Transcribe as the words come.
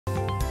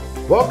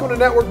Welcome to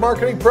Network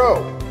Marketing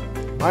Pro.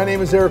 My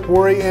name is Eric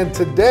Worre, and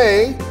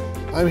today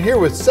I'm here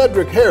with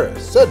Cedrick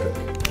Harris.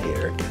 Cedrick. Hey,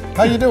 Eric.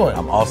 How you doing?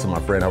 I'm awesome, my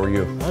friend. How are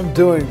you? I'm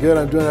doing good.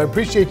 I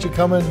appreciate you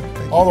coming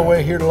all the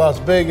way here to Las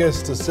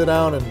Vegas to sit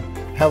down and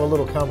have a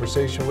little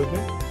conversation with me.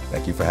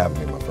 Thank you for having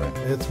me, my friend.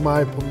 It's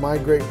my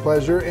great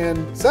pleasure. And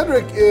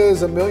Cedrick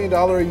is $1 million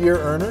a year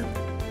earner.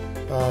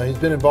 He's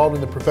been involved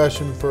in the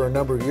profession for a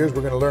number of years.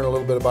 We're going to learn a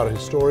little bit about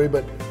his story,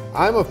 but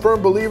I'm a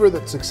firm believer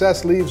that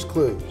success leaves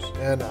clues.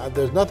 And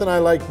there's nothing I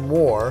like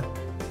more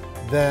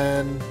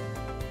than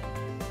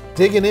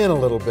digging in a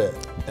little bit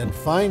and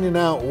finding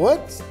out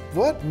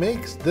what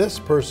makes this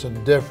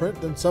person different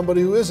than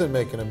somebody who isn't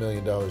making $1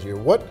 million a year.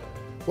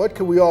 What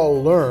can we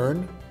all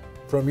learn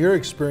from your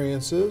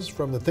experiences,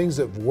 from the things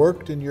that have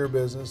worked in your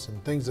business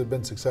and things that have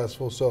been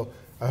successful? So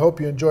I hope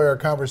you enjoy our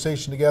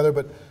conversation together.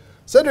 But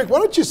Cedrick, why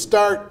don't you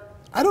start?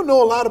 I don't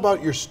know a lot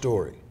about your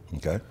story.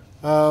 Okay.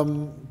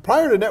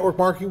 Prior to network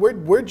marketing,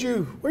 where'd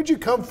you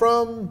come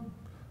from?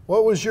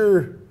 What was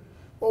your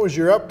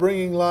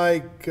upbringing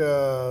like?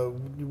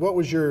 What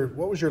was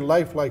your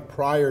life like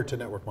prior to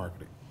network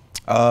marketing?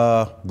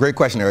 Great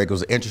question, Eric. It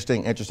was an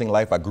interesting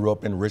life. I grew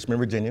up in Richmond,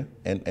 Virginia,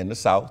 in the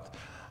South.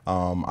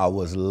 I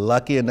was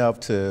lucky enough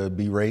to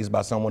be raised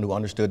by someone who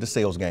understood the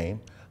sales game,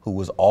 who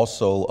was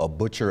also a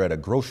butcher at a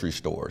grocery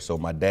store. So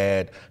my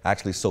dad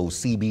actually sold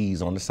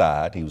CBs on the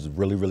side. He was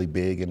really, really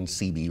big in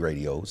CB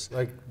radios.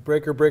 Like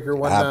Breaker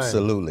 19.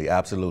 Absolutely.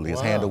 His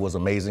Wow. handle was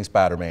Amazing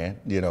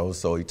Spider-Man,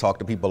 so he talked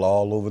to people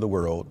all over the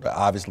world.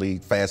 Obviously,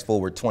 fast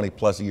forward 20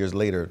 plus years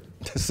later,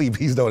 the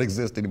CBs don't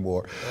exist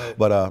anymore. Right.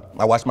 But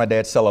I watched my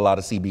dad sell a lot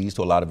of CBs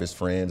to a lot of his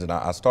friends, and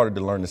I started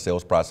to learn the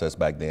sales process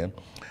back then.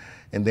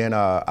 And then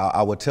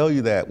I would tell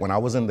you that when I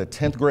was in the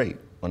 10th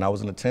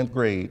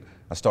grade,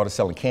 I started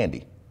selling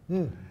candy.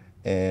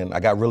 And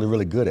I got really,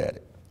 really good at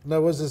it. Now,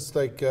 was this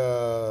like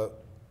a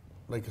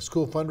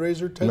school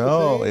fundraiser type of thing?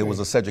 No, it was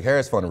a Cedrick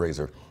Harris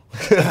fundraiser.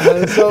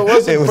 So it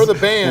wasn't for the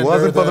band? It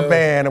wasn't for the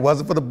band. It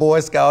wasn't for the Boy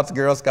Scouts,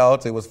 Girl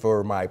Scouts. It was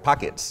for my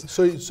pockets.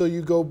 So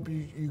you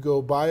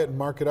go buy it and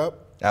mark it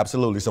up?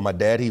 Absolutely. So my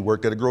dad, he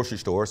worked at a grocery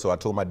store. So I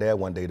told my dad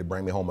one day to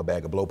bring me home a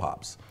bag of blow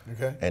pops.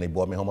 Okay. And he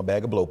brought me home a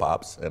bag of blow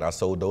pops, and I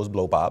sold those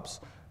blow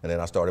pops. And then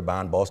I started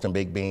buying Boston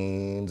baked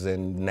beans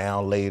and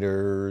Now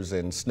Laters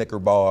and Snicker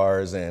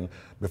bars, and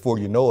before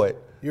you know it,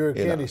 you're a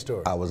candy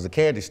store. I was a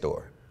candy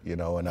store,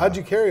 And how'd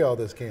you carry all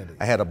this candy?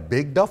 I had a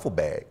big duffel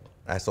bag.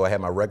 So I had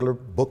my regular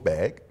book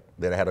bag,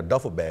 then I had a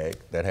duffel bag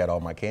that had all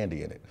my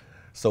candy in it.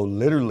 So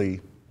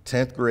literally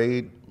 10th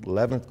grade,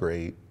 11th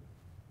grade,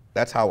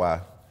 that's how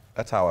I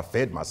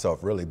fed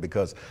myself, really,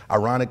 because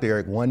ironically,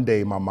 Eric, one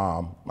day my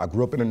mom, I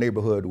grew up in a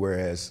neighborhood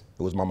whereas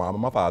it was my mom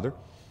and my father,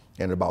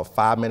 and about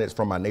 5 minutes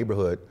from my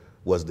neighborhood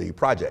was the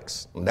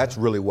projects. And that's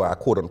really where I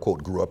quote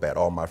unquote grew up at,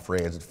 all my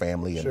friends and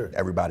family and Sure.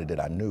 everybody that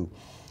I knew.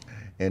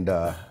 And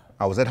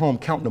I was at home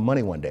counting the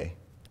money one day,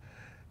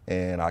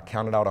 and I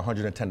counted out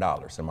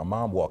 $110, and my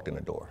mom walked in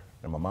the door,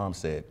 and my mom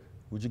said,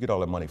 "Where'd you get all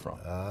that money from?"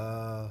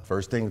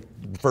 First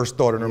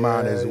thought in her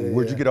mind is,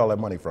 where'd you get all that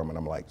money from? And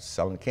I'm like,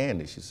 selling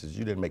candy. She says,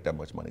 "You didn't make that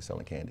much money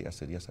selling candy." I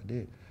said, "Yes, I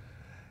did."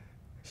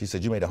 She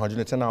said, "You made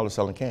 $110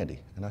 selling candy?"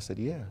 And I said,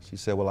 "Yeah." She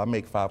said, "Well, I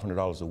make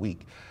 $500 a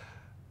week,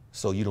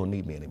 so you don't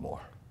need me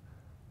anymore.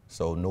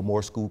 So no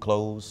more school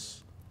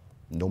clothes,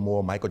 no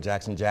more Michael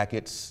Jackson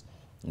jackets,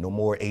 no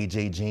more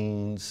AJ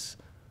jeans,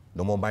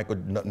 no more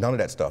none of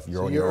that stuff.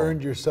 You're on your own." You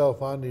earned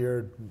yourself on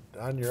your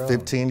own.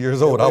 15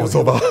 years old, I was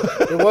about.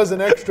 It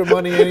wasn't extra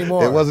money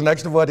anymore. It wasn't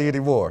extra money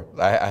anymore.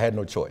 I had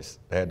no choice.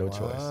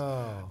 Choice.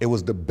 It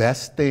was the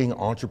best thing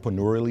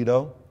entrepreneurially,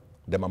 though,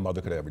 that my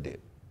mother could have ever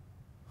did.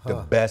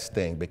 The best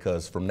thing,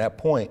 because from that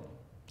point,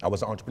 I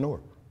was an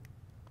entrepreneur.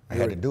 I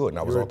had to do it, and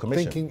I was on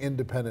commission. Thinking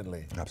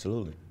independently.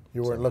 Absolutely.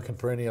 You weren't looking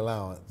for any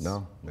allowance.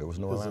 No, there was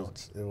no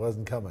allowance. It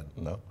wasn't coming.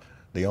 No.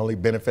 The only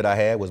benefit I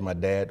had was my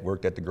dad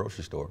worked at the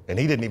grocery store, and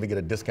he didn't even get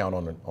a discount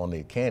on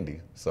the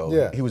candy.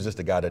 So he was just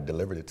the guy that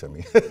delivered it to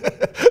me.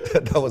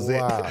 That was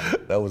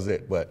it. That was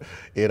it. But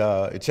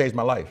it changed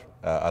my life.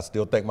 I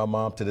still thank my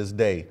mom to this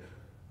day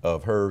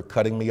of her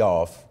cutting me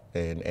off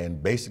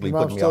and basically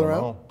putting me on my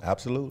own.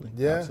 Absolutely.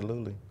 Yeah.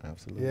 Absolutely.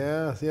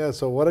 Yeah.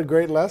 So what a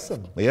great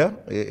lesson. Yeah.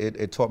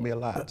 It taught me a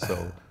lot.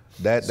 So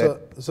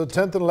So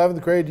 10th and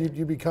 11th grade,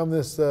 you become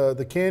this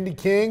the candy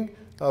king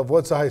of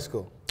what's the high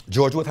school?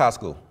 Georgetown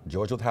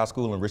High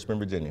School in Richmond,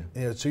 Virginia.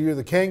 Yeah, so you're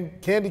the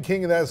candy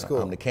king of that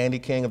school. I'm the candy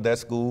king of that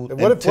school. And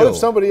what if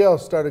somebody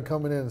else started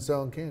coming in and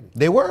selling candy?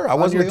 They were. I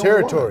wasn't your the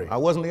only territory. one. I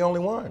wasn't the only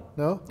one.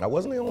 No? I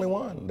wasn't the only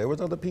one. There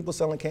was other people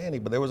selling candy,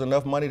 but there was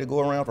enough money to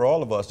go around for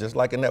all of us, just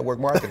like in network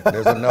marketing.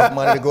 There's enough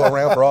money to go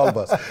around for all of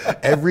us.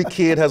 Every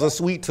kid has a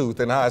sweet tooth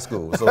in high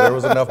school, so there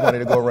was enough money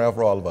to go around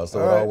for all of us. So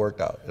it all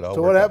worked out.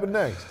 So what happened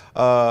next?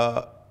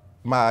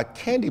 My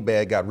candy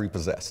bag got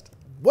repossessed.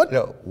 What?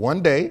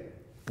 One day,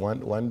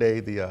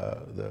 the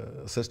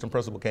assistant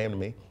principal came to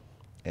me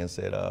and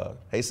said,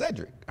 "Hey,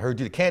 Cedrick, I heard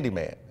you the candy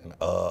man."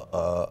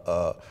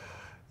 And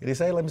he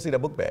said, "Let me see that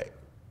book bag."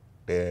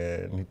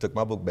 And he took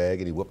my book bag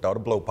and he whipped out a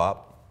blow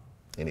pop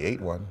and he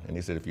ate one. And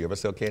he said, "If you ever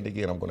sell candy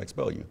again, I'm going to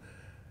expel you."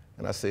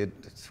 And I said,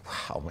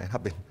 wow, man,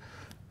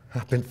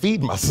 I've been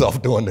feeding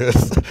myself doing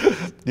this.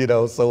 You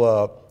know,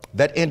 so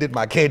that ended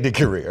my candy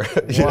career.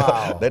 You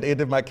know, that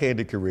ended my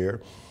candy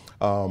career.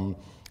 I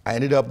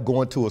ended up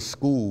going to a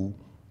school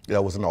that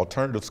was an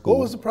alternative school.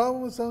 What was the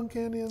problem with selling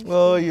candy?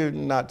 Well, you're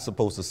not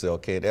supposed to sell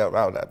candy.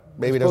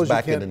 Maybe that was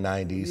back in the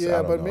 90s. Yeah,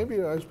 I don't know.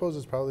 Maybe I suppose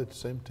it's probably the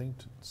same thing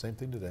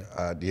today.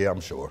 Yeah, I'm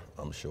sure.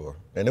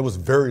 And it was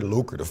very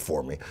lucrative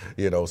for me,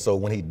 you know. So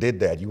when he did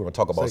that, you want to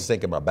talk about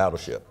sinking my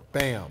battleship.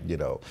 Bam. You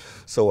know.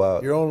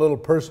 So your own little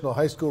personal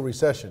high school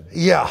recession.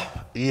 Yeah.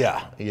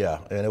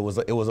 And it was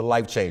a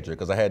life changer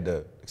because I had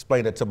to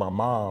explain it to my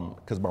mom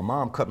because my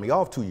mom cut me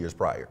off 2 years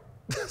prior.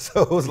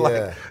 So it was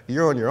like,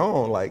 you're on your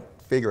own, like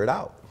figure it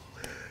out.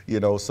 You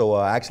know, so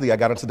actually I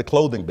got into the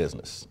clothing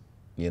business.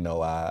 You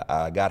know,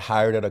 I got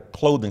hired at a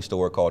clothing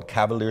store called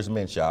Cavalier's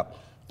Men's Shop.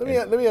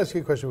 Let me ask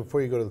you a question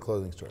before you go to the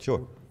clothing store.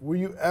 Sure. Were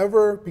you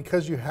ever,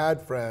 because you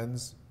had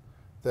friends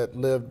that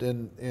lived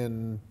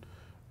in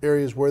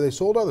areas where they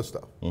sold other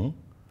stuff,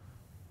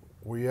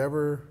 were you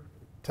ever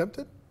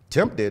tempted?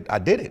 Tempted, I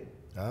did it.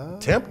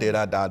 Tempted,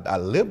 I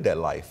lived that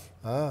life.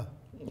 I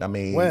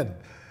mean. When?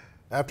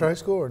 After high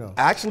school or no?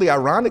 Actually,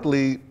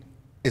 ironically,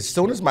 as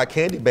soon as my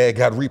candy bag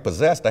got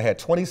repossessed, I had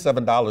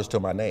 $27 to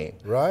my name.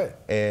 Right.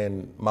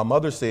 And my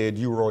mother said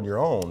you were on your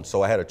own,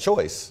 so I had a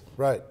choice.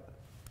 Right.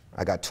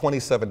 I got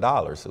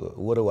 $27.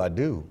 What do I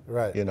do?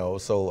 Right. You know,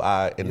 so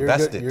I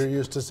invested. You're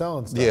used to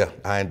selling stuff. Yeah,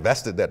 I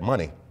invested that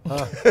money.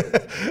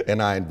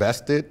 And I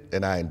invested,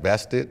 and I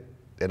invested,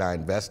 and I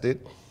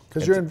invested.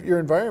 Because your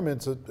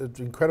environment's an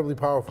incredibly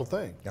powerful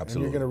thing. Absolutely.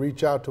 And you're going to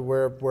reach out to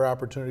where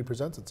opportunity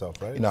presents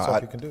itself, right? You know,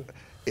 stuff you can do.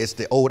 It's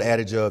the old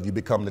adage of you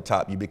become the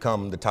top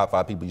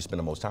 5 people you spend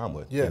the most time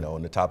with. Yeah. You know,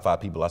 and the top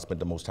 5 people I spent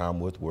the most time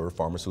with were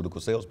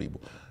pharmaceutical salespeople.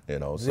 You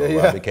know, so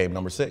Yeah. I became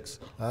number 6.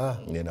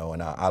 You know,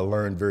 and I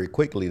learned very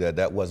quickly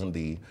that wasn't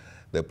the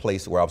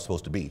place where I was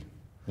supposed to be.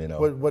 You know.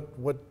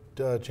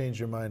 What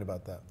changed your mind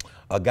about that?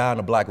 A guy in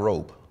a black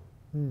robe.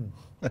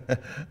 A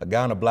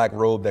guy in a black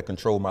robe that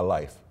controlled my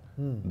life.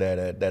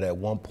 That at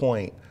one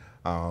point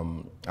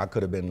I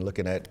could have been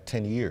looking at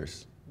 10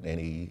 years, and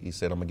he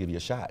said, "I'm gonna give you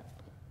a shot."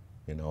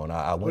 You know, and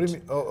I went. What do you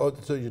mean?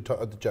 So you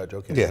the judge?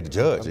 Okay. Yeah, the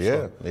judge.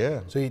 Yeah.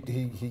 So he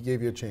gave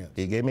you a chance.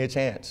 He gave me a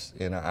chance,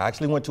 and I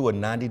actually went to a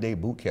 90-day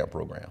boot camp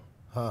program.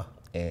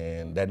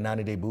 And that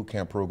 90-day boot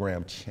camp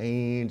program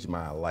changed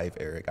my life,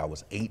 Eric. I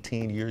was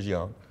 18 years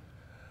young,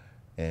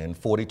 and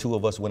 42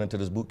 of us went into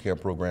this boot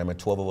camp program, and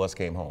 12 of us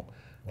came home.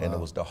 Wow. And it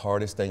was the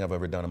hardest thing I've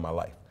ever done in my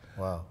life.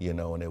 Wow. You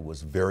know, and it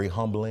was very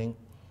humbling.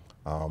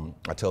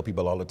 I tell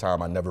people all the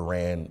time I never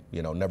ran,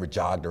 you know, never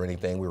jogged or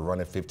anything. We were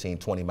running 15,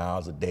 20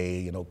 miles a day,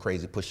 you know,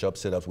 crazy push-ups,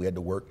 sit-ups. We had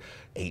to work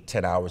 8,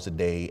 10 hours a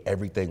day.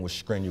 Everything was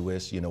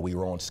strenuous. You know, we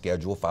were on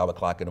schedule, 5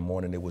 o'clock in the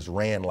morning. It was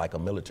ran like a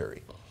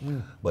military,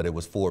 but it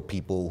was for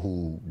people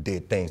who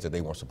did things that they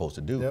weren't supposed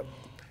to do. Yep.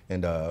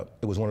 And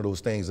it was one of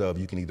those things of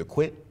you can either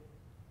quit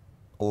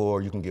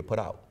or you can get put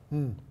out.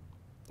 And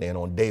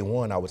on day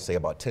 1, I would say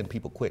about 10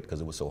 people quit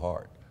because it was so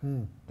hard.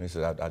 And he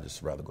said, I'd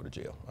just rather go to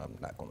jail. I'm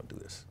not going to do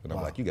this. And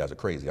I'm like, you guys are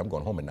crazy. I'm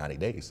going home in 90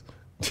 days.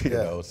 You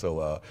know,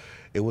 so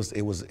it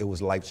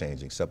was life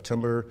changing.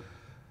 September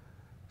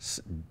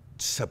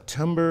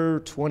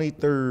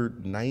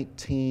 23rd,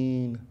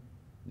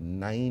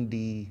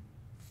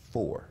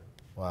 1994.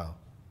 Wow.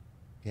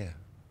 Yeah,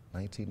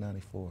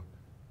 1994.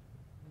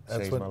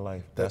 That's Changed my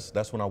life.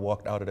 That's when I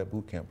walked out of that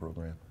boot camp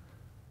program.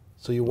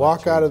 So you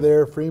walk out of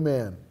there free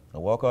man. I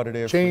walk out of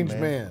there Changed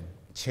free man.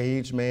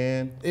 Changed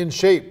man. In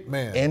shape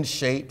man. In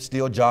shape,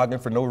 still jogging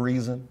for no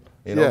reason.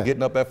 You know,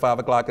 getting up at 5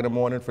 o'clock in the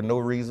morning for no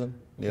reason.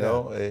 You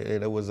know,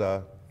 and it was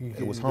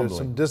humbling. There's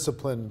some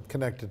discipline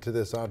connected to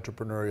this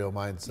entrepreneurial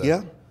mindset.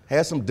 Yeah,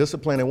 had some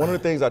discipline. And one of the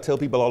things I tell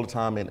people all the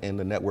time in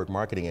the network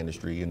marketing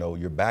industry, you know,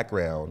 your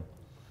background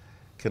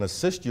can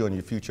assist you in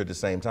your future at the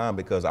same time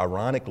because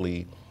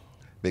ironically,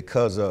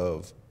 because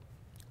of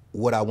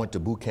what I went to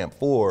boot camp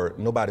for,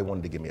 nobody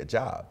wanted to give me a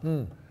job.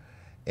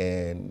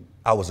 And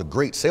I was a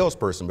great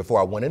salesperson. Before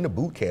I went into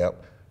boot camp,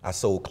 I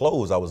sold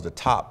clothes. I was the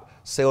top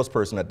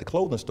salesperson at the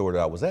clothing store that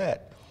I was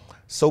at.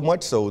 So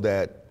much so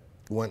that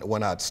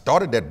when I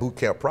started that boot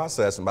camp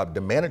process,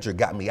 the manager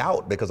got me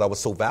out because I was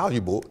so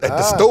valuable at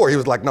the store. He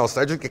was like, no,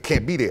 Cedrick, it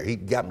can't be there. He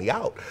got me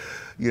out,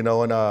 you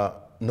know, and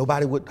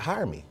nobody would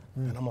hire me.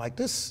 And I'm like,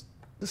 this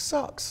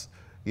sucks,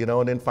 you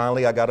know, and then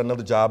finally I got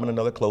another job in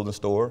another clothing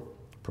store,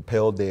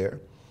 propelled there,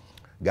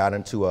 got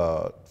into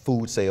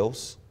food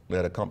sales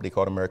at a company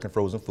called American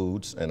Frozen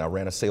Foods, and I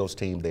ran a sales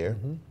team there.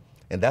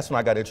 And that's when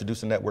I got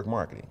introduced to network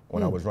marketing,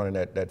 when I was running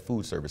that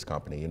food service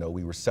company. You know,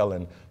 we were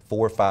selling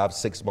 4, 5,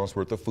 6 months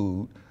worth of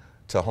food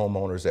to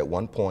homeowners at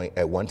one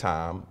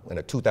time, in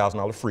a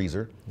 $2,000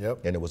 freezer.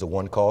 And it was a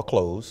one-call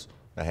close.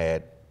 I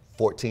had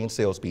 14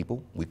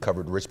 salespeople. We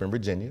covered Richmond,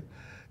 Virginia.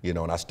 You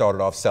know, and I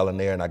started off selling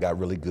there, and I got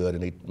really good,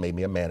 and they made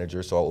me a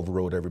manager, so I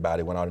overrode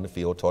everybody, went out in the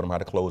field, taught them how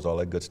to close, all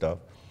that good stuff.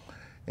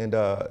 And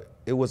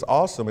it was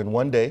awesome, and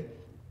one day,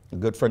 a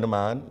good friend of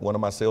mine, one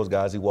of my sales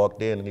guys, he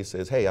walked in and he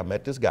says, hey, I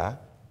met this guy.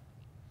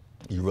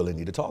 you really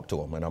need to talk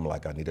to him. And I'm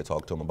like, I need to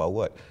talk to him about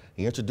what?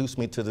 He introduced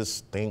me to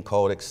this thing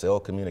called Excel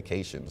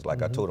Communications.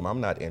 Like I told him,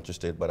 I'm not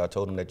interested, but I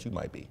told him that you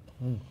might be.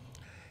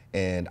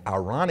 And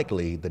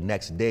ironically, the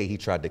next day he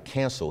tried to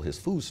cancel his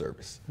food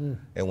service.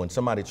 And when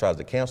somebody tries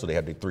to cancel, they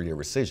have the 3-year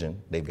rescission.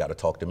 They've got to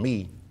talk to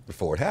me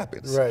before it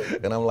happens. Right.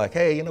 And I'm like,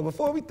 hey,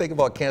 before we think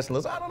about canceling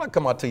this, I don't want to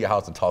come out to your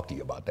house and talk to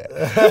you about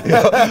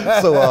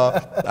that. So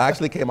I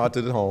actually came out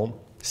to the home,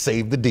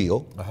 saved the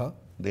deal.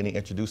 Then he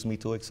introduced me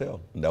to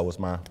Excel. And that was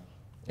my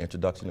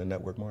introduction to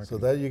network marketing.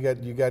 So that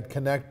you got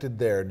connected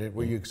there.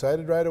 Were you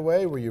excited right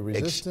away? Were you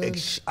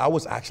resistant? I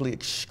was actually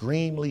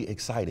extremely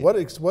excited.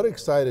 What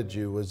excited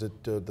you? Was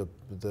it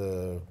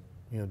the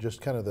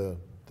just kind of the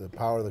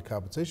power of the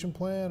compensation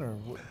plan, or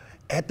what?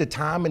 At the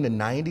time in the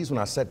 90s when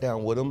I sat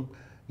down with him,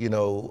 I'm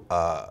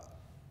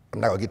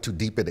not gonna get too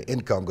deep into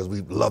income because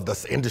we love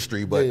this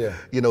industry, but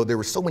there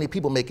were so many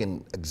people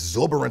making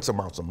exorbitant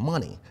amounts of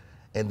money,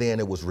 and then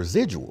it was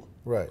residual.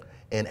 Right.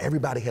 And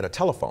everybody had a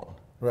telephone.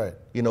 Right.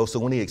 So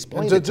when he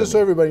explained it to just so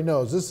everybody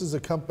knows, this is a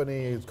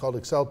company, it's called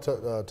Excel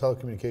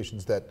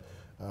Telecommunications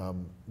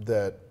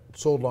that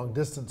sold long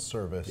distance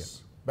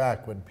service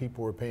back when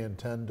people were paying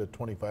 10 to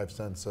 25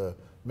 cents a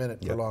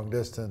minute for long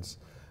distance.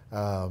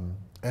 And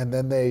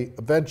then they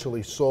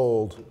eventually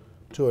sold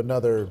to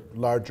another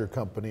larger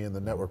company, and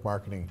the network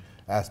marketing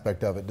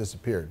aspect of it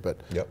disappeared. But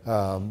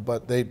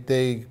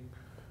they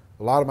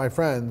a lot of my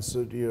friends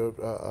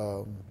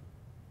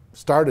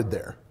started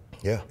there.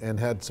 Yeah. And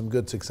had some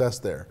good success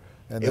there.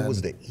 And it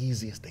was the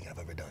easiest thing I've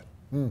ever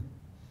done.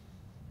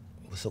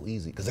 It was so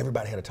easy because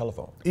everybody had a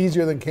telephone.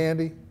 Easier than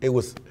candy? It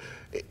was.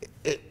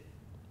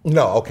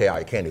 No, okay, all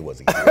right, candy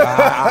was easy.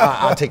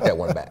 I'll take that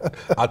one back.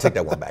 I'll take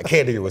that one back.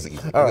 Candy was easy.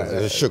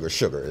 Sugar,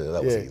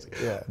 that was easy.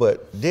 Yeah.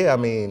 But yeah,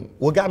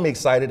 what got me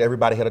excited,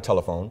 everybody had a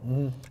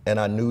telephone,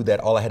 and I knew that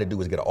all I had to do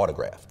was get an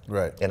autograph.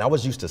 Right. And I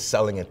was used to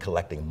selling and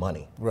collecting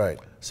money. Right.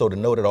 So to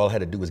know that all I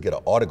had to do was get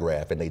an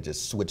autograph, and they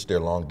just switched their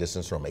long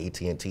distance from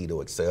AT&T to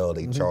Excel,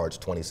 they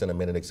charged 20 cents a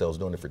minute, Excel's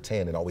doing it for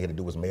 10, and all we had to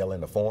do was mail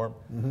in the form.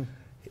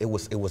 It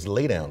was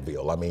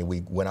laydownville.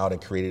 We went out and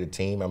created a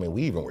team.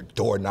 We even were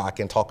door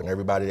knocking, talking to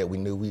everybody that we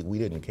knew. We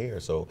didn't care.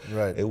 So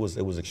it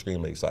was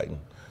extremely exciting.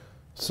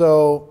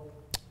 So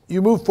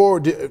you move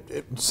forward.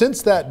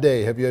 Since that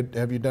day, have you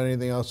done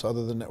anything else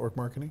other than network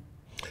marketing?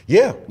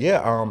 Yeah.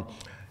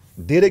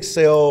 Did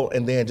Excel,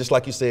 and then just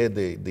like you said,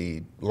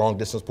 the long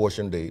distance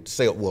portion, the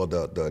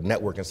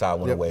networking side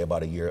went away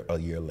about a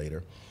year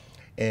later.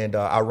 And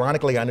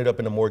ironically, I ended up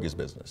in the mortgage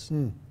business.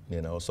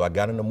 So I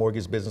got in the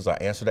mortgage business. I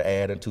answered an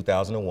ad in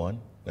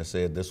 2001 that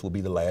said, this will be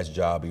the last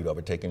job you'd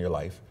ever take in your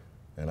life.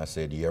 And I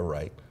said, yeah,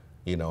 right.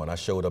 And I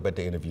showed up at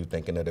the interview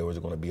thinking that there was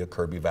going to be a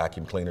Kirby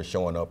vacuum cleaner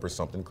showing up or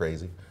something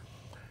crazy.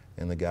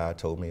 And the guy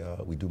told me,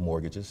 we do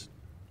mortgages.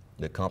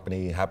 The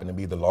company happened to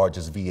be the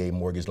largest VA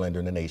mortgage lender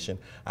in the nation.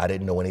 I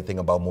didn't know anything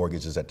about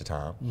mortgages at the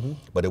time,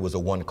 but it was a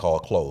one-call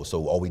close.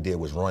 So all we did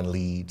was run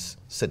leads,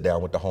 sit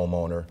down with the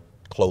homeowner,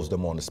 close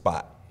them on the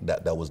spot.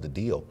 That was the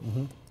deal.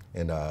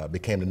 And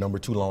became the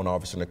 #2 loan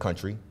officer in the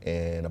country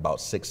in about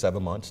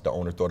 6-7 months. The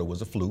owner thought it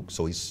was a fluke,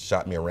 so he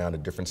shot me around to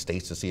different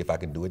states to see if I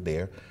could do it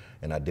there,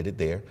 and I did it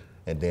there.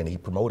 And then he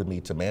promoted me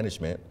to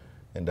management,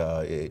 and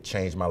it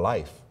changed my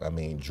life.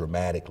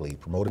 Dramatically.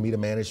 Promoted me to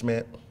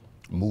management,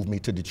 moved me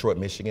to Detroit,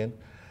 Michigan.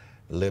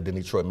 Lived in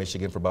Detroit,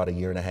 Michigan for about a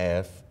year and a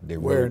half.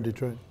 Where in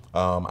Detroit?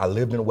 I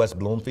lived in West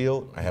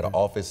Bloomfield. I had an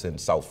office in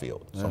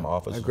Southfield. So my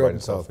office I grew up in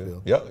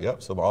Southfield.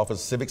 Yep. So my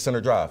office, Civic Center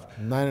Drive.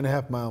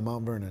 9.5 mile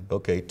Mount Vernon.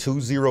 Okay,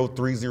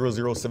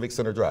 20300 Civic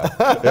Center Drive.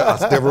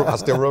 I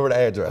still remember the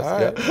address.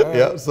 All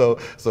right.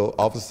 So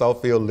office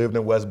Southfield, lived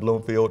in West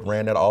Bloomfield,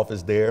 ran that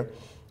office there.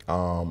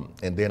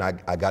 And then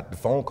I got the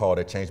phone call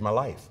that changed my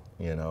life.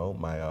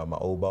 My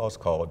old boss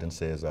called and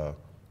says,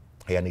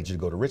 hey, I need you to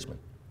go to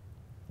Richmond.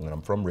 And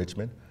I'm from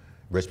Richmond.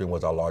 Richmond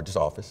was our largest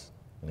office.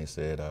 And he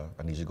said,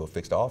 I need you to go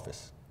fix the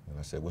office. And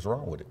I said, what's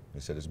wrong with it? He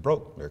said, it's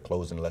broke. They're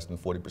closing less than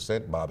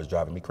 40%. Bob is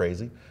driving me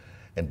crazy.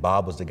 And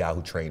Bob was the guy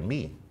who trained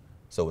me.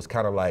 So it's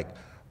kind of like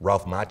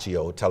Ralph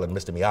Macchio telling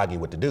Mr. Miyagi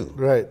what to do.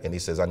 Right. And he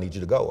says, I need you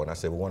to go. And I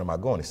said, well, when am I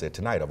going? He said,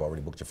 tonight. I've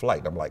already booked your flight.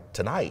 And I'm like,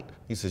 tonight?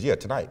 He says, yeah,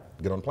 tonight.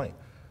 Get on the plane.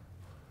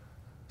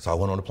 So I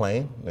went on the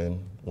plane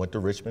and went to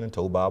Richmond and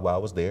told Bob why I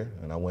was there.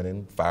 And I went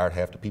and fired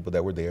half the people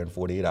that were there in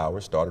 48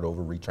 hours, started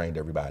over, retrained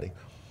everybody.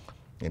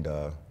 And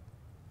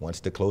once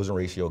the closing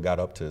ratio got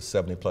up to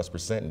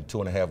 70+% in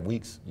 2.5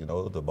 weeks,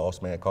 the boss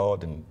man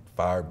called and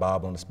fired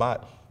Bob on the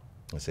spot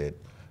and said,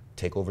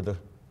 take over the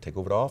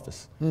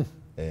office.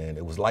 And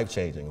it was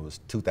life-changing. It was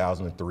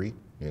 2003.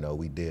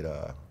 We did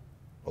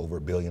over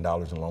 $1 billion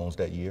in loans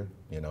that year,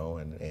 and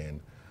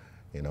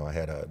I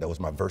had that was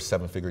my first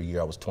 7-figure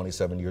year. I was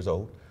 27 years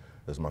old.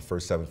 It was my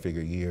first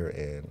 7-figure year,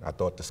 and I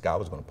thought the sky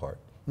was going to part.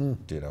 And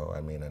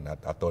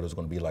I thought it was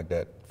going to be like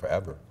that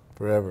forever.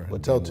 Forever,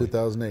 until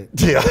 2008.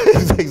 Yeah,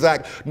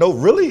 exactly. No,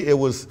 really, it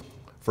was,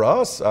 for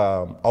us,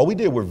 all we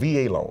did were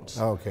VA loans.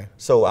 Oh, okay.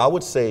 So I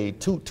would say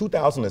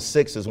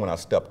 2006 is when I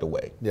stepped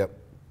away. Yep.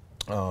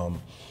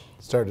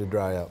 started to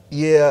dry up?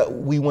 Yeah,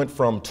 we went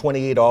from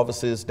 28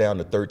 offices down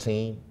to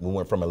 13. We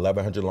went from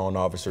 1,100 loan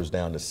officers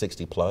down to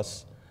 60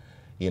 plus.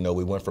 You know,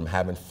 we went from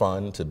having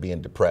fun to being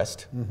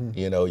depressed.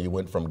 You know, you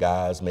went from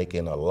guys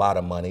making a lot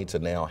of money to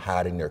now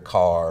hiding their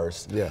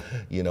cars. Yeah.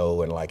 You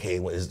know, and like, hey,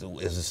 is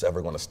this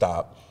ever going to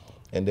stop?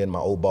 And then my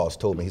old boss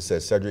told me, he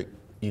said, Cedrick,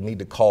 you need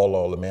to call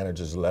all the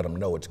managers and let them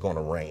know it's going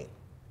to rain.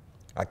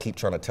 I keep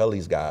trying to tell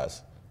these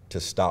guys to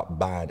stop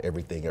buying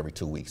everything every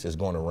 2 weeks. It's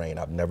going to rain.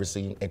 I've never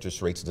seen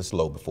interest rates this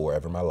low before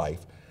ever in my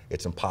life.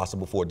 It's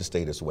impossible for it to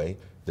stay this way.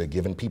 They're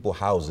giving people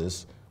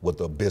houses with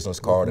a business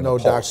card and no a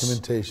pulse.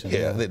 documentation.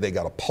 Yeah, they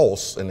got a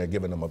pulse and they're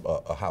giving them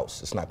a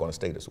house. It's not going to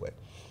stay this way.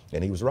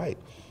 And he was right.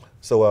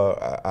 So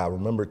I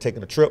remember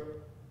taking a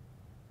trip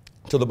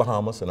to the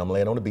Bahamas, and I'm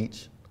laying on the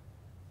beach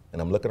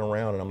and I'm looking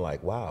around and I'm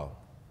like, wow,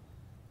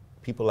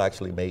 people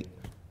actually make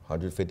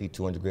 150,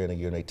 200 grand a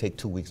year and they take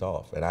 2 weeks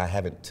off. And I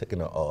haven't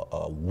taken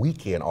a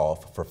weekend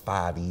off for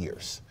 5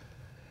 years.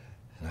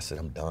 And I said,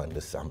 I'm done.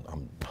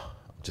 I'm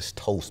just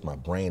toast. My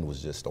brain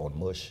was just on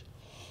mush.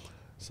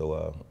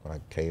 So I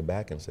came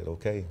back and said,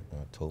 okay.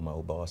 I told my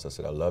old boss, I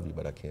said, I love you,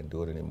 but I can't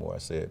do it anymore. I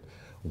said,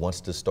 once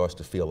this starts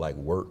to feel like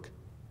work,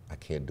 I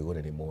can't do it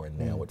anymore. And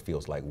now it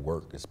feels like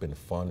work. It's been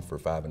fun for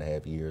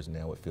 5.5 years.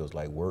 Now it feels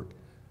like work.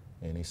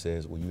 And he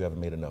says, well, you haven't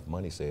made enough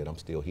money. Said, I'm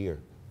still here.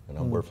 And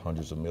I'm worth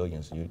hundreds of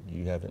millions.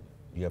 You haven't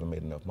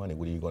made enough money.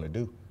 What are you going to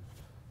do?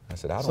 I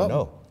said, I don't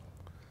know.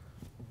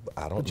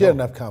 I don't know. But you had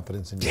enough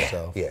confidence in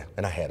yourself. Yeah,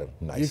 and I had a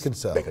nice You can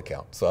sell. bank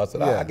account. So I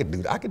said, I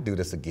could do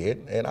this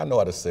again, and I know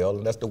how to sell,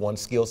 and that's the one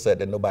skill set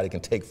that nobody can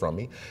take from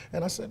me.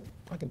 And I said,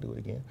 I can do it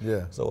again.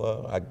 Yeah.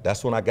 So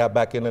that's when I got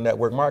back in the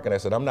network marketing. I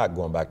said, I'm not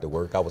going back to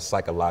work. I was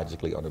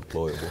psychologically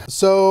unemployable.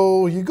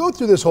 So you go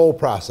through this whole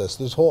process,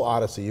 this whole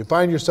odyssey. You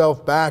find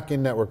yourself back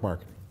in network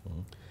marketing.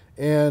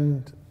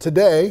 And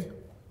today,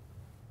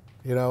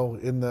 you know,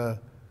 in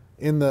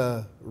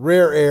the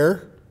rare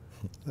air,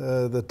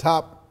 the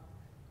top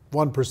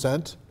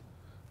 1%,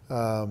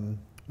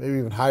 maybe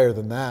even higher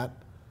than that,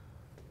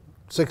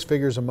 6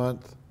 figures a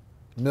month,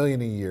 $1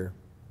 million a year.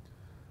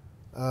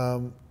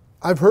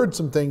 I've heard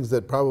some things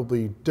that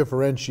probably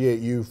differentiate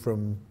you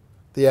from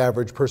the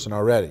average person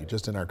already,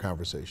 just in our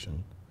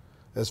conversation,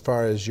 as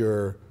far as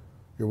your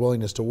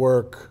willingness to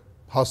work,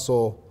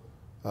 hustle,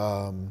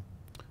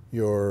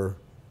 your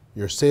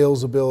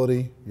sales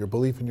ability, your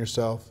belief in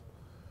yourself.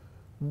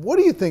 What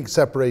do you think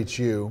separates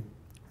you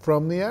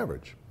from the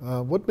average?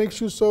 What makes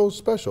you so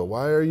special?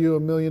 Why are you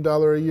 $1 million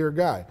a year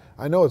guy?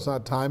 I know it's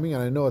not timing,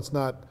 and I know it's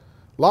not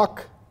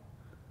luck.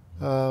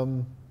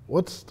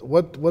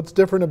 What's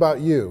different about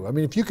you? I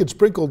mean, if you could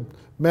sprinkle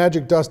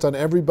magic dust on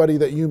everybody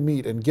that you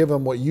meet and give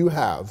them what you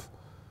have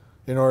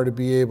in order to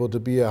be able to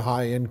be a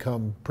high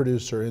income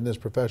producer in this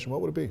profession, what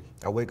would it be?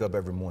 I wake up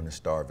every morning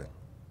starving.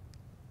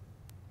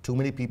 Too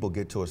many people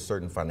get to a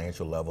certain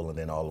financial level and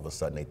then all of a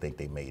sudden they think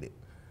they made it.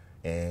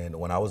 And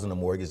when I was in the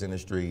mortgage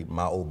industry,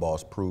 my old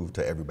boss proved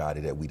to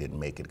everybody that we didn't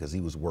make it because he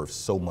was worth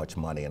so much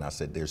money. And I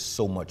said, there's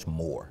so much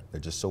more.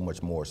 There's just so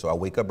much more. So I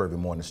wake up every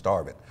morning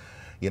starving.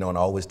 You know, and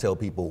I always tell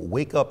people,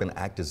 wake up and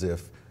act as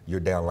if your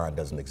downline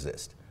doesn't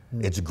exist.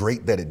 It's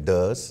great that it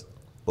does,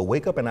 but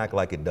wake up and act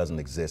like it doesn't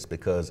exist,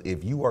 because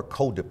if you are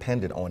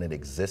codependent on it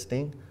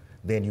existing,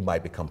 then you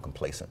might become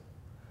complacent.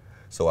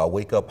 So I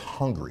wake up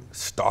hungry,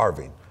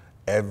 starving,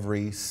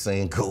 every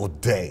single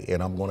day,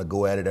 and I'm gonna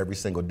go at it every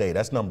single day.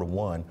 That's number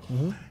one.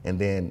 And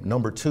then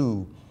number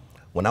two,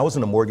 when I was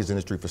in the mortgage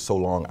industry for so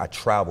long, I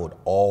traveled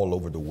all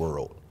over the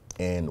world,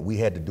 and we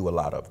had to do a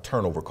lot of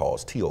turnover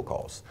calls, TO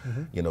calls.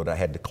 You know, that I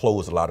had to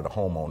close a lot of the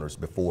homeowners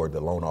before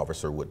the loan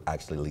officer would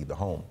actually leave the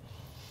home.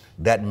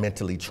 That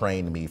mentally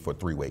trained me for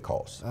three-way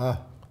calls.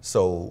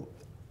 So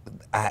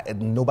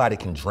nobody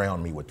can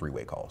drown me with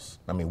three-way calls.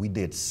 I mean, we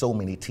did so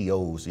many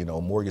TOs, you know,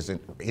 mortgage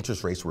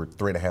interest rates were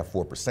 3.5%,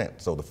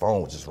 4%. So the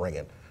phone was just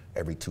ringing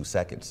every 2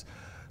 seconds.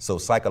 So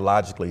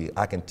psychologically,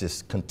 I can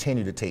just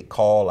continue to take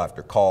call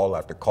after call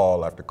after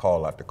call after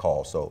call after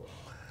call. So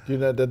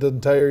that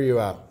doesn't tire you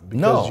out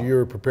because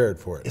you're prepared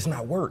for it. It's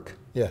not work.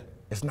 Yeah.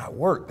 It's not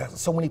work.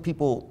 So many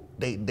people,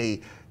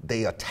 they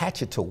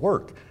attach it to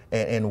work.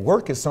 And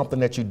work is something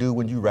that you do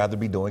when you'd rather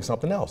be doing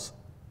something else.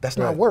 That's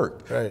not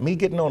work. Right. Me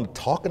getting on,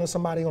 talking to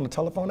somebody on the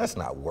telephone, that's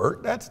not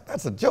work.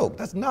 That's a joke.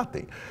 That's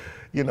nothing.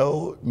 You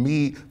know,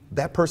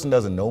 that person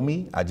doesn't know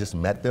me. I just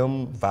met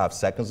them 5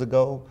 seconds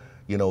ago.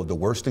 You know, the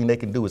worst thing they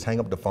can do is hang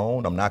up the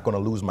phone. I'm not going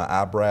to lose my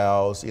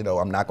eyebrows. You know,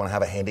 I'm not going to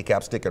have a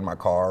handicap sticker in my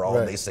car. All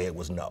they said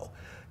was no.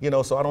 You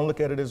know, so I don't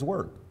look at it as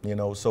work. You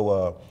know,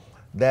 so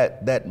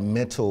that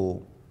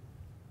mental,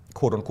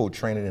 quote unquote,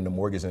 training in the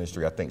mortgage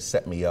industry, I think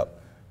set me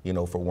up, you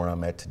know, for where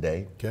I'm at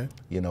today. Okay.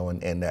 You know,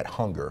 and that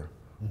hunger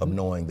of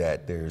knowing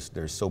that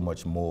there's so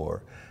much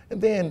more.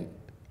 And then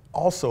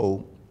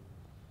also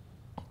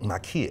my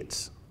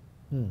kids.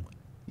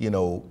 You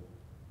know,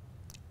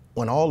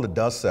 when all the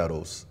dust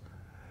settles,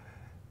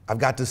 I've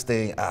got this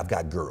thing, I've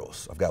got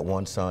girls. I've got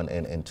one son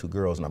and 2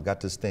 girls, and I've got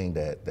this thing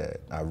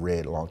that I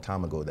read a long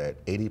time ago,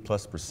 that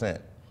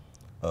 80+%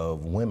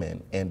 of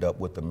women end up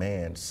with a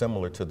man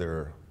similar to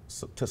their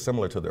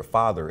similar to their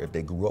father if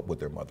they grew up with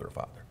their mother or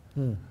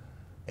father.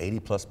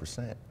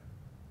 80+%.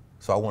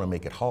 So I want to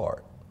make it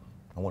hard.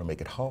 I want to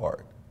make it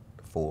hard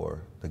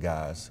for the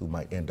guys who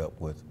might end up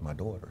with my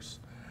daughters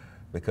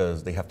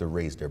because they have to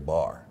raise their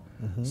bar.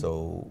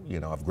 So, you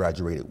know, I've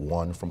graduated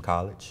one from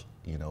college,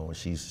 you know, and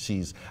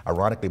she's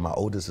ironically, my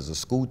oldest is a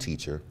school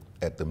teacher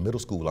at the middle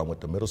school I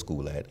went to middle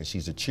school at, and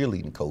she's a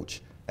cheerleading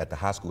coach at the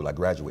high school I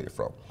graduated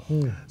from.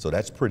 So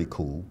that's pretty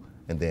cool.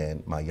 And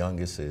then my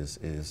youngest is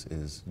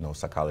you know,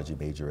 psychology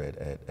major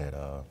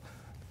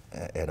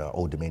at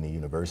Old Dominion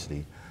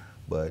University.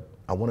 But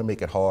I want to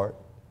make it hard,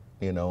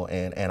 you know,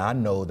 and I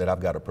know that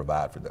I've got to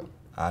provide for them.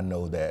 I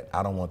know that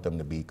I don't want them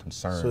to be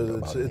concerned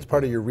about So it's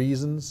part of your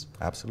reasons?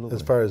 Absolutely.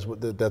 As far as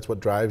that's what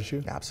drives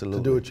you? Absolutely.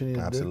 To do what you need to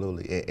do?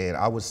 Absolutely. And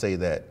I would say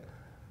that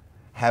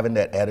having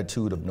that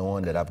attitude of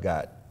knowing that I've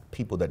got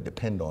people that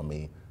depend on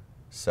me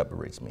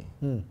separates me.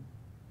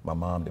 My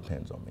mom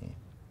depends on me.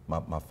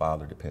 My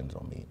father depends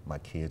on me. My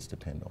kids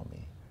depend on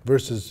me.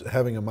 Versus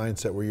having a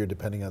mindset where you're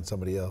depending on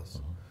somebody else.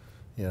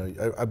 You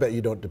know, I bet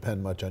you don't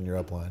depend much on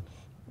your upline.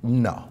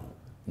 No.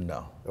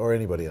 Or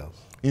anybody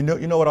else. You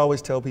know what I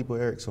always tell people,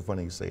 Eric? So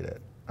funny you say that.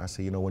 I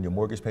say, you know, when your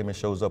mortgage payment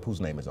shows up,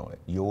 whose name is on it?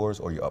 Yours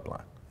or your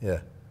upline? Yeah.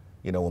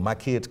 You know, when my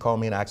kids call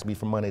me and ask me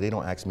for money, they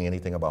don't ask me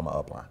anything about my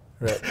upline.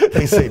 Right.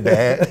 They say,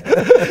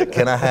 Dad,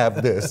 can I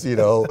have this? You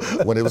know,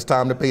 when it was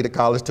time to pay the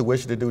college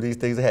tuition to do these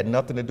things, it had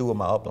nothing to do with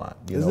my upline.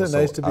 Isn't it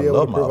nice to be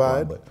able to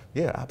provide? But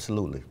yeah,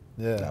 absolutely.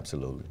 Yeah.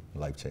 Absolutely.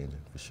 Life changing,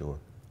 for sure.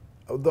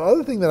 The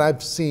other thing that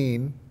I've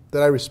seen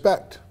that I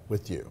respect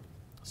with you,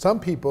 some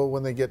people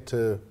when they get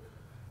to,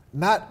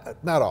 not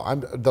all,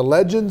 the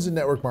legends in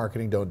network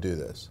marketing don't do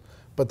this,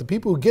 but the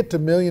people who get to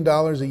 $1 million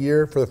a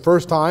year for the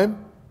first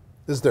time,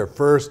 this is their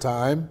first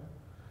time,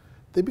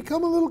 they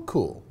become a little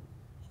cool.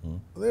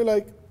 They're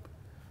like,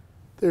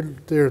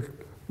 they're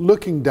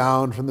looking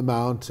down from the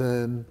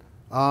mountain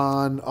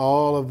on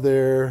all of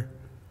their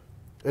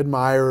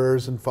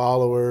admirers and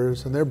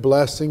followers, and they're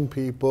blessing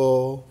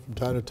people from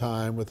time to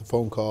time with a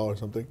phone call or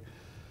something.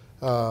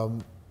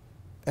 And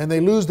they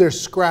lose their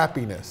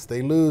scrappiness.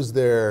 They lose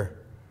their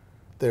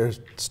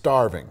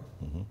starving,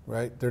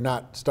 right? They're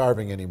not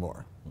starving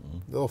anymore.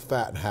 They're all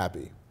fat and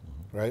happy,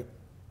 right?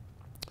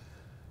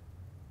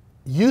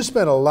 You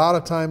spend a lot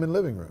of time in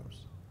living rooms.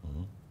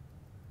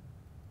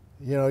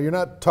 You know, you're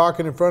not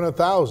talking in front of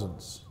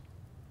thousands.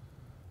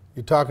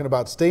 You're talking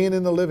about staying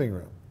in the living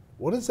room.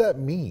 What does that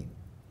mean?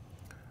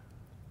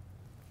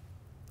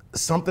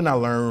 Something I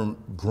learned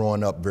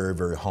growing up very,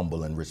 very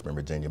humble in Richmond,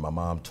 Virginia. My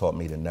mom taught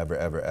me to never,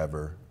 ever,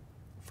 ever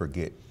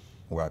forget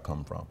where I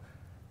come from.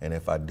 And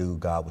if I do,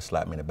 God will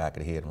slap me in the back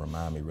of the head and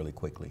remind me really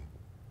quickly.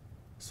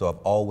 So I've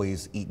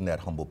always eaten that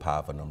humble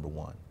pie for number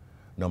one.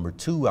 Number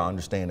two, I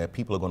understand that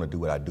people are going to do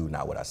what I do,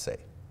 not what I say.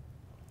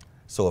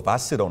 So if I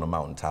sit on a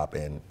mountaintop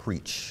and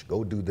preach,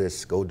 go do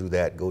this, go do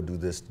that, go do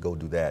this, go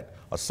do that,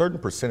 a certain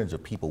percentage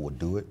of people will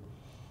do it.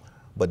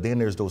 But then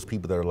there's those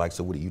people that are like,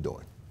 so what are you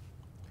doing?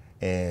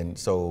 And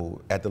so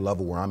at the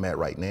level where I'm at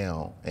right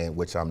now, and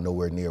which I'm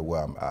nowhere near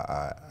where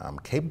I'm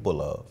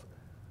capable of,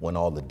 when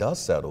all the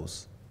dust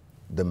settles,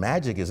 the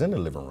magic is in the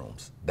living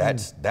rooms.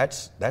 That's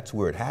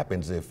where it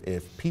happens.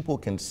 If people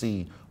can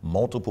see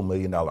multiple $1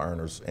 million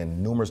earners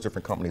and numerous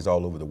different companies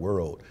all over the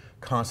world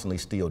constantly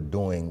still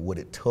doing what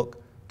it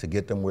took to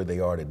get them where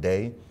they are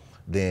today,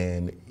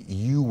 then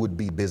you would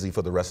be busy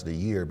for the rest of the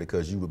year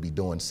because you would be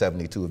doing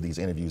 72 of these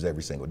interviews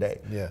every single day.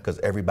 Yeah. Because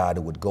everybody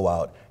would go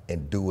out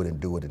and do it and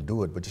do it and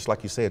do it. But just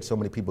like you said, so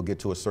many people get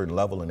to a certain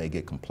level and they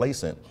get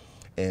complacent.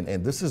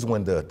 And this is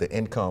when the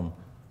income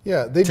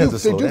they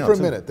do for a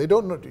minute. They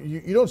don't.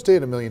 You don't stay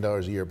at $1 million a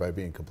year by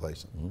being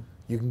complacent.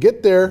 You can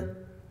get there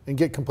and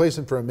get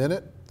complacent for a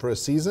minute, for a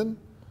season,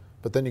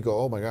 but then you go,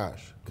 oh my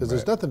gosh, because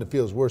there's nothing that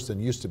feels worse than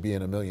used to being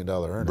 $1 million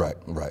earner. Right.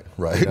 You know?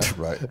 right. It's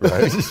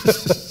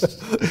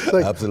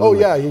like, absolutely. oh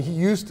yeah, he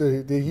used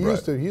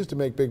to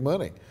make big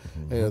money.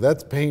 You know,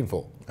 that's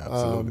painful.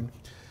 Absolutely.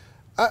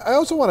 I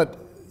also want to.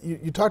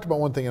 You talked about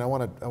one thing, and I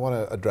want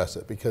to address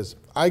it because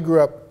I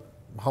grew up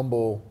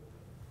humble.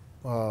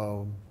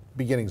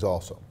 Beginnings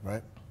also,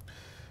 right?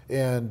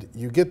 And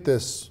you get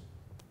this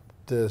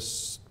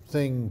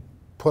thing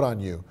put on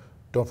you,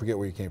 don't forget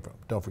where you came from,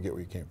 don't forget where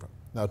you came from.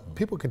 Now,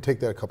 people can take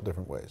that a couple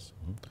different ways.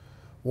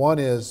 One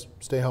is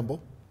stay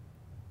humble.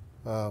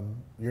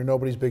 You're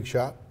nobody's big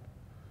shot.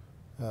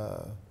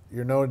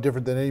 You're no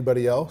different than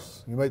anybody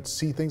else. You might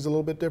see things a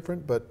little bit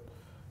different, but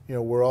you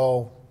know, we're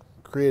all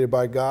created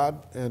by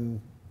God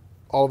and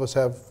all of us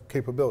have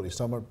capabilities.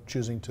 Some are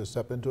choosing to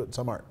step into it and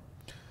some aren't.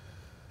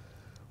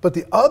 But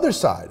the other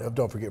side of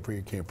don't forget where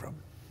you came from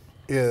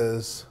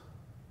is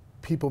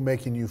people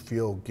making you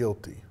feel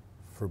guilty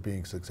for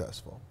being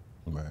successful.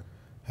 Right.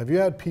 Have you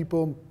had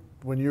people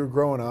when you were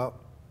growing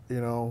up,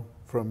 you know,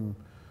 from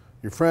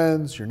your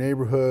friends, your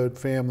neighborhood,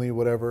 family,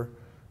 whatever,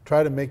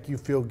 try to make you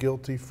feel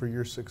guilty for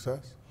your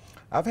success?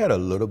 I've had a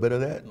little bit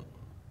of that.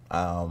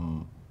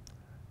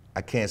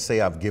 I can't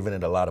say I've given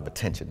it a lot of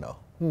attention though.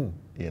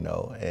 You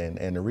know,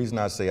 and the reason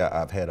I say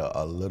I've had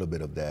a little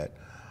bit of that,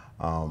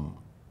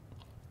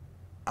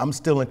 I'm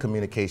still in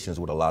communications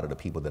with a lot of the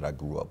people that I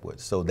grew up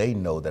with, so they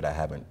know that I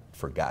haven't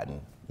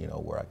forgotten,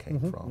 where I came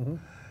from.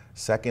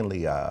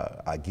 Secondly,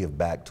 I give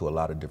back to a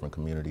lot of different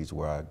communities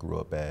where I grew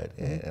up at,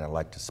 and I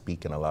like to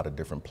speak in a lot of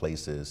different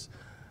places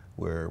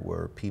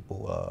where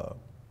people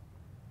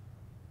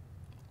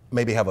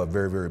maybe have a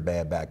very, very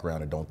bad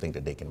background and don't think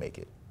that they can make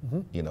it.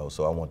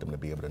 So I want them to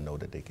be able to know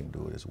that they can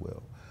do it as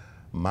well.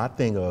 My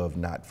thing of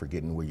not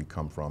forgetting where you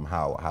come from,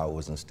 how it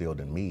was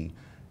instilled in me,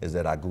 is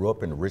that I grew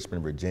up in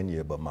Richmond,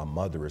 Virginia, but my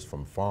mother is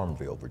from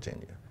Farmville,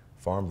 Virginia.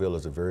 Farmville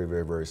is a very,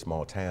 very, very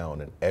small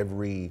town, and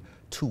every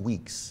 2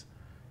 weeks,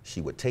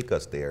 she would take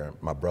us there,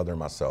 my brother and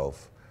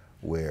myself,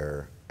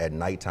 where at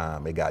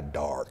nighttime it got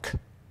dark.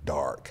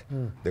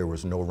 There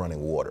was no running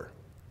water.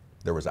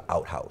 There was an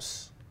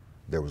outhouse.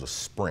 There was a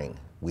spring.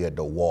 We had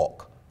to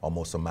walk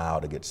almost a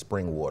mile to get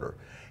spring water.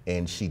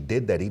 And she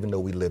did that even though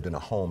we lived in a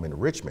home in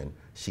Richmond.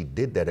 She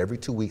did that every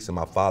 2 weeks, and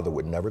my father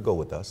would never go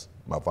with us.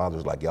 My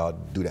father's like, y'all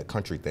do that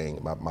country thing.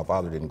 My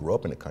father didn't grow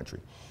up in the country.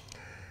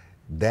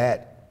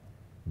 That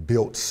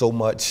built so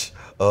much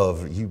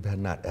of, you better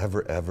not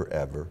ever, ever,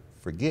 ever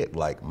forget.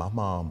 Like, my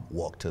mom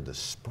walked to the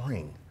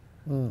spring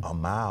a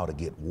mile to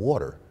get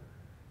water.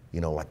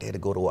 Like they had to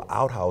go to an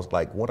outhouse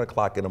like 1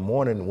 o'clock in the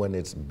morning when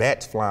it's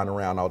bats flying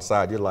around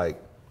outside. You're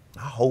like,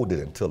 I hold it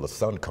until the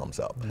sun comes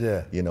up.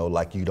 Yeah.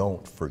 Like you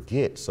don't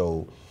forget.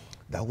 So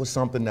that was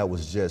something that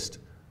was just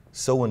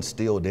so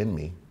instilled in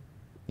me,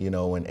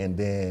 and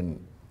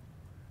then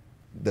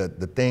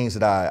the things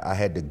that I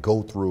had to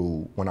go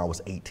through when I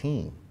was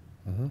 18,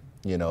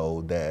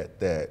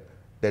 that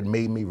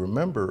made me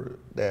remember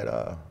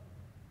that,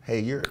 hey,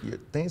 your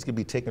things could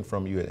be taken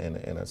from you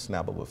in a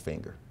snap of a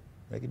finger.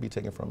 They could be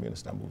taken from you in a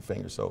snap of a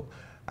finger. So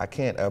I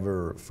can't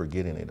ever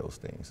forget any of those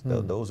things.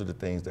 Those are the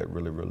things that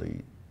really,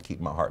 really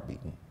keep my heart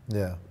beating.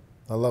 Yeah,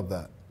 I love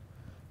that.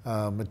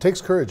 It takes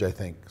courage, I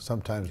think,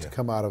 sometimes to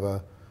come out of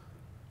a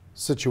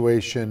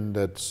situation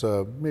that's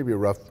maybe a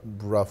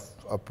rough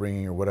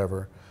upbringing or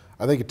whatever.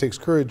 I think it takes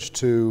courage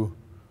to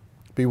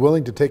be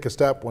willing to take a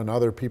step when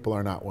other people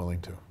are not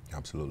willing to.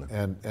 Absolutely.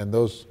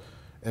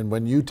 And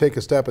when you take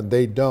a step and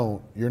they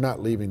don't, you're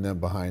not leaving them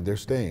behind. They're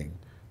staying.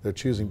 They're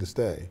choosing to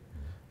stay.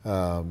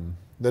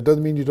 That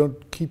doesn't mean you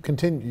don't keep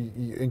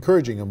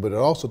encouraging them, but it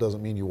also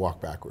doesn't mean you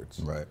walk backwards.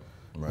 Right.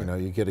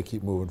 You get to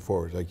keep moving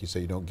forward. Like you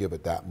say, you don't give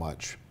it that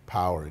much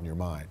power in your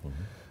mind.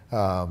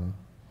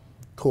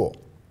 Cool.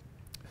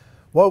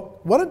 Well,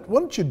 why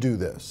don't you do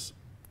this?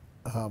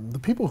 The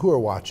people who are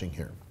watching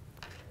here,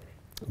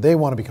 they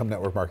want to become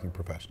network marketing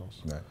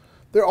professionals. Right.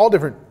 They're all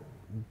different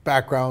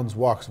backgrounds,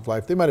 walks of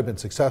life. They might have been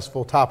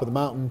successful, top of the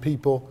mountain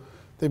people.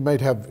 They might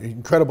have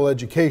incredible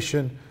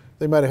education.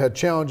 They might have had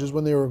challenges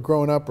when they were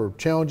growing up or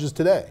challenges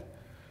today.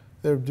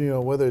 They're,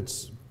 whether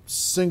it's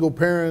single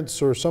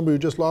parents or somebody who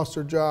just lost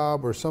their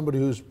job or somebody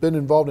who's been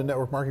involved in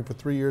network marketing for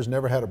 3 years,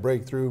 never had a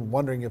breakthrough,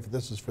 wondering if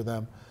this is for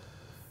them.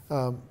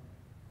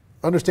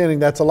 Understanding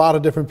that's a lot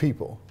of different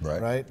people,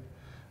 right?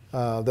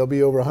 There'll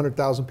be over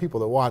 100,000 people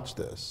that watch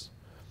this.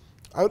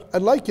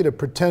 I'd like you to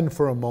pretend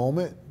for a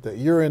moment that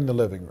you're in the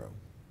living room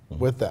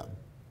with them,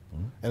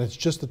 and it's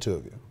just the two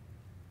of you,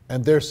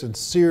 and they're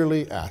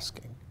sincerely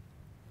asking,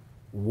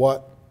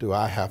 what do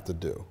I have to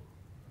do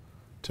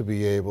to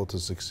be able to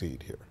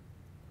succeed here?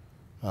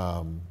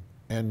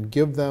 And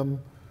give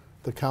them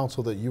the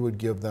counsel that you would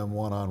give them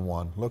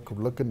one-on-one.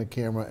 Look in the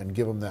camera and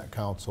give them that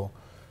counsel,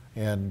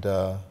 and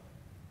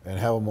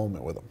have a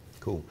moment with them.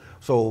 Cool.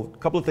 So a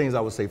couple of things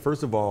I would say.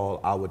 First of all,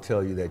 I would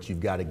tell you that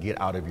you've got to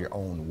get out of your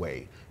own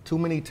way. Too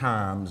many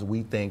times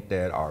we think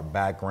that our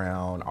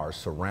background, our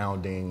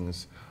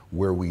surroundings,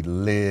 where we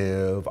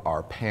live,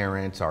 our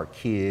parents, our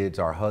kids,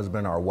 our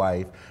husband, our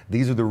wife,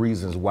 these are the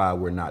reasons why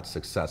we're not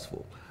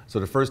successful. So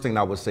the first thing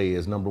I would say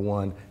is, number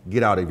one,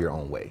 get out of your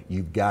own way.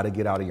 You've got to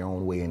get out of your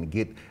own way and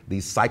get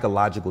these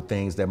psychological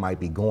things that might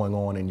be going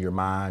on in your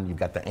mind. You've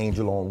got the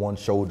angel on one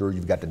shoulder,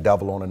 you've got the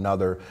devil on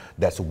another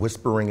that's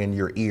whispering in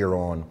your ear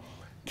on,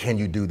 can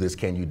you do this,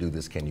 can you do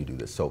this, can you do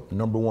this? So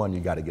number one, you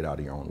got to get out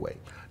of your own way.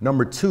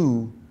 Number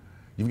two,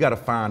 you've got to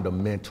find a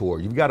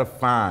mentor. You've got to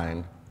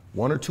find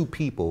one or two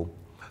people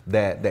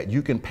that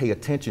you can pay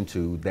attention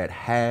to that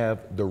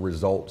have the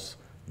results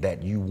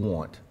that you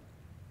want,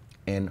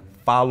 and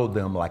follow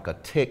them like a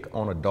tick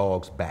on a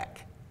dog's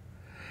back.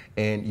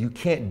 And you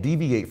can't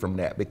deviate from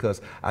that,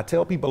 because I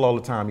tell people all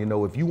the time,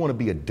 if you want to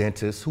be a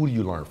dentist, who do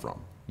you learn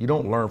from? You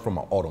don't learn from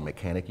an auto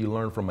mechanic, you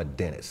learn from a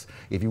dentist.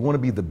 If you want to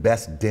be the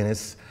best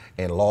dentist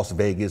in Las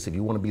Vegas, if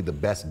you want to be the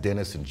best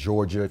dentist in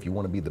Georgia, if you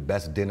want to be the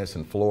best dentist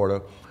in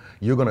Florida,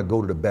 you're going to go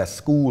to the best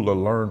school or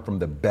learn from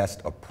the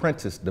best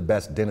apprentice, the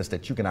best dentist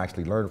that you can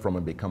actually learn from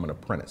and become an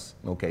apprentice.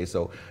 Okay,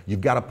 so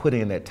you've got to put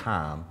in that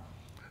time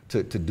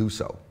to do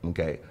so.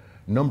 Okay.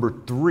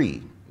 Number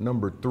three,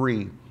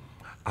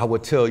 I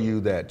would tell you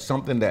that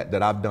something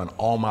that I've done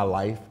all my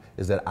life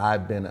is that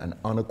I've been an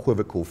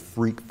unequivocal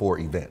freak for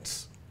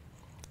events.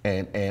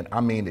 And I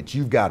mean that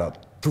you've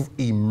got to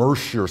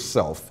immerse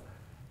yourself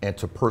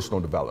into personal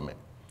development.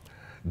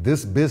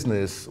 This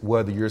business,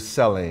 whether you're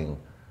selling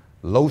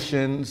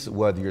lotions,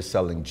 whether you're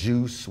selling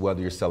juice,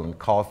 whether you're selling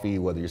coffee,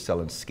 whether you're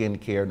selling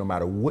skincare, no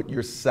matter what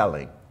you're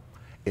selling,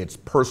 it's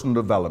personal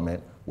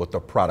development with a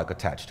product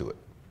attached to it.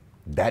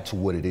 That's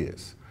what it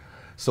is.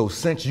 So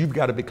since you've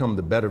got to become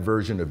the better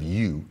version of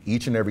you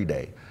each and every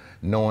day,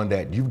 knowing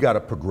that you've got to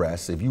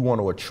progress, if you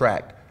want to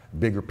attract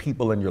bigger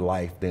people in your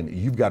life, then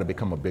you've got to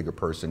become a bigger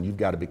person. You've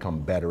got to become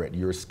better at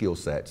your skill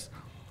sets.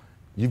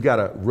 You've got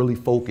to really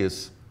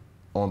focus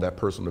on that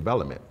personal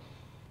development.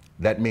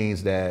 That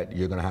means that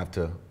you're going to have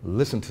to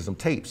listen to some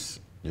tapes.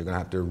 You're going to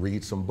have to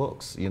read some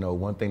books. You know,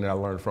 one thing that I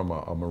learned from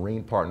a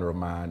Marine partner of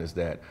mine is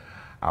that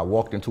I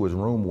walked into his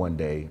room one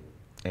day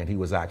and he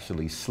was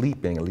actually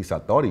sleeping. At least I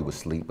thought he was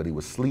asleep, but he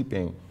was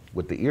sleeping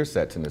with the ear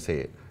sets in his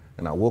head.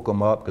 And I woke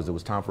him up because it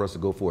was time for us to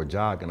go for a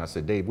jog. And I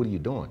said, Dave, what are you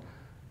doing?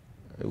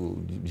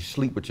 You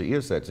sleep with your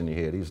ear sets in your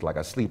head. He was like,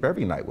 I sleep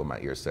every night with my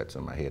ear sets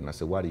in my head. And I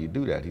said, why do you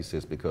do that? He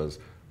says, because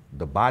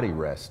the body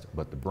rests,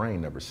 but the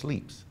brain never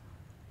sleeps.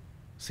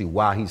 See,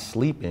 while he's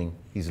sleeping,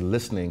 he's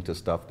listening to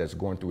stuff that's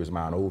going through his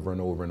mind over and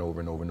over and over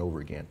and over and over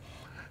again.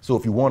 So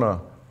if you want to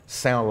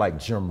sound like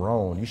Jim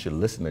Rohn, you should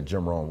listen to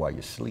Jim Rohn while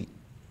you sleep.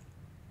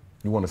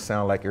 You want to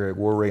sound like Eric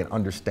Worre and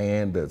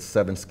understand the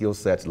 7 skill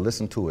sets,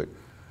 listen to it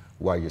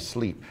while you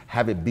sleep.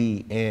 Have it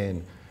be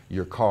in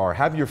your car.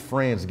 Have your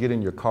friends get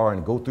in your car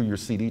and go through your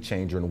CD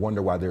changer and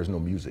wonder why there's no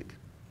music.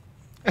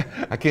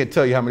 I can't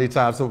tell you how many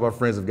times some of our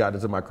friends have gotten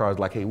into my car. It's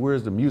like, hey,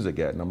 where's the music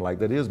at? And I'm like,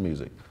 that is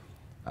music.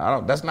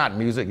 That's not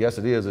music. Yes,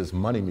 it is. It's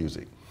money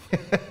music.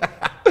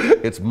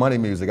 It's money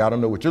music. I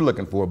don't know what you're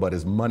looking for, but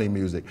it's money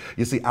music.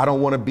 You see, I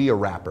don't want to be a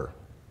rapper.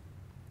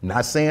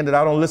 Not saying that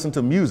I don't listen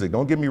to music.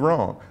 Don't get me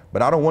wrong.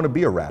 But I don't want to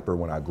be a rapper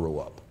when I grow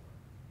up.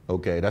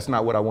 Okay, that's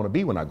not what I want to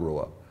be when I grow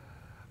up.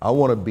 I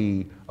want to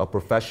be a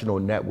professional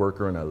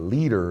networker and a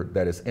leader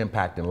that is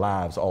impacting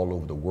lives all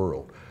over the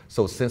world.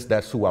 So since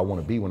that's who I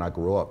want to be when I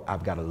grow up,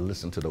 I've got to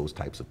listen to those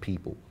types of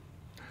people.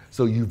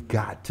 So you've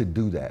got to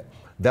do that.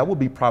 That would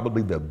be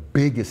probably the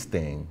biggest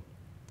thing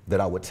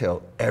that I would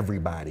tell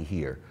everybody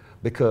here,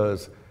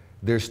 because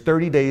there's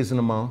 30 days in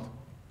a month,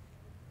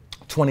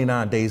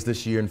 29 days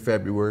this year in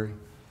February,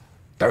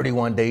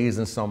 31 days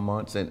in some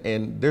months,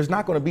 and there's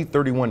not going to be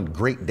 31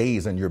 great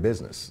days in your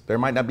business. There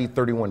might not be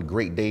 31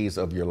 great days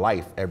of your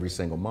life every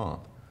single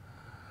month.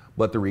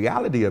 But the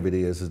reality of it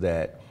is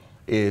that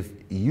if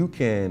you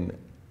can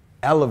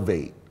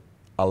elevate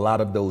a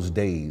lot of those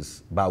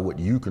days by what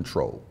you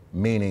control,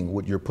 meaning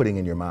what you're putting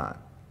in your mind,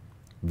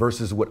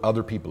 versus what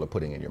other people are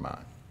putting in your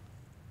mind.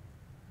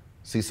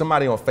 See,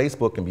 somebody on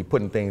Facebook can be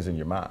putting things in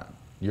your mind.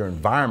 Your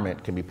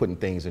environment can be putting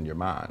things in your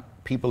mind.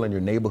 People in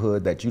your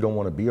neighborhood that you don't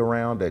want to be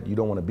around, that you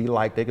don't want to be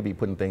like, they could be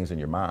putting things in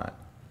your mind.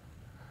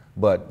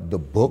 But the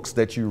books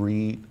that you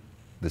read,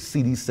 the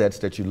CD sets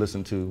that you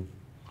listen to,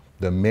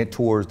 the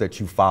mentors that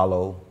you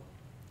follow,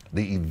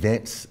 the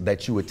events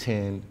that you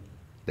attend,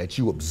 that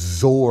you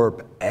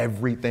absorb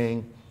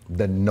everything,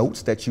 the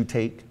notes that you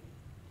take,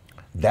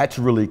 that's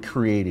really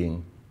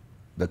creating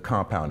the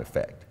compound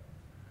effect.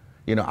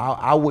 You know,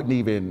 I wouldn't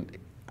even,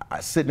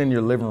 sitting in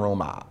your living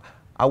room,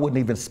 I wouldn't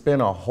even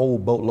spend a whole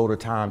boatload of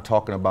time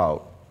talking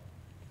about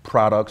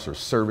products or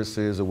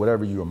services or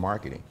whatever you are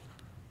marketing.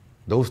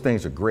 Those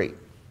things are great.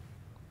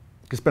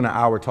 I could spend an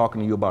hour talking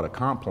to you about a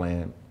comp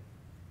plan,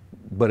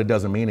 but it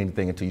doesn't mean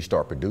anything until you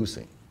start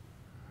producing.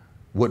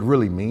 What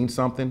really means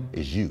something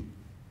is you.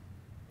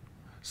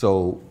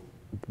 So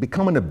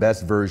becoming the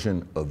best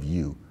version of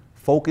you,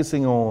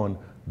 focusing on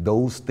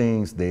those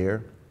things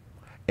there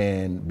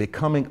and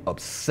becoming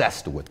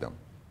obsessed with them,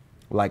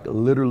 like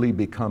literally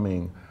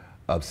becoming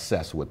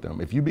obsessed with them.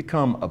 If you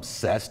become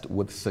obsessed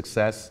with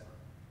success,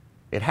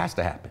 it has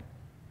to happen.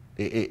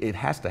 It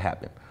has to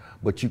happen.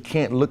 But you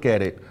can't look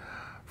at it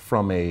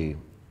from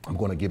I'm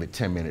going to give it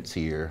 10 minutes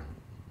here.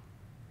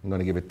 I'm going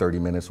to give it 30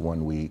 minutes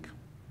one week.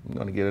 I'm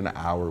going to give it an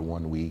hour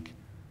one week.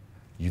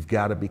 You've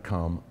got to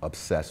become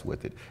obsessed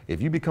with it.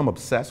 If you become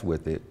obsessed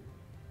with it,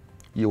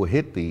 you'll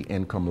hit the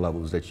income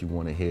levels that you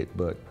want to hit.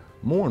 But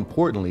more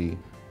importantly,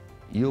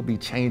 you'll be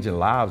changing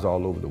lives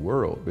all over the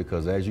world,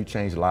 because as you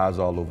change lives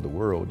all over the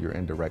world, you're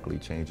indirectly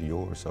changing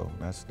yours. So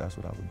that's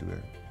what I would do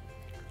there.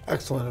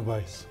 Excellent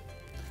advice.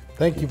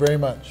 Thank you very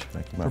much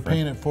for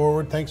paying it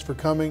forward. Thanks for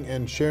coming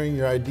and sharing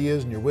your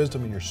ideas and your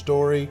wisdom and your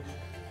story.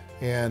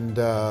 And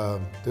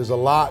there's a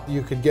lot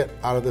you could get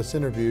out of this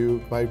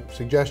interview. My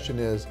suggestion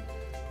is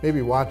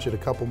maybe watch it a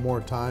couple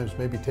more times,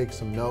 maybe take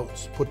some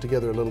notes, put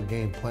together a little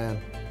game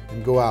plan,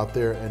 and go out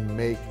there and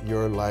make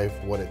your life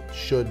what it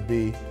should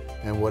be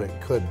and what it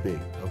could be,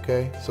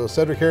 okay? So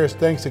Cedrick Harris,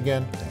 thanks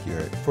again. Thank you,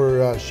 Eric.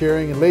 For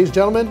sharing. And ladies and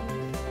gentlemen,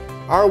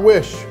 our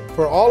wish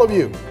for all of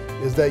you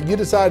is that you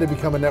decide to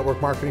become a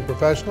network marketing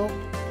professional,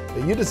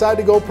 that you decide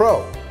to go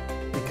pro,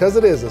 because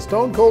it is a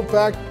stone cold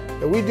fact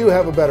that we do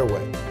have a better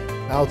way.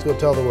 Now let's go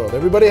tell the world.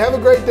 Everybody have a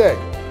great day.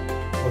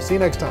 We'll see you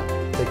next time.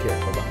 Take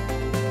care.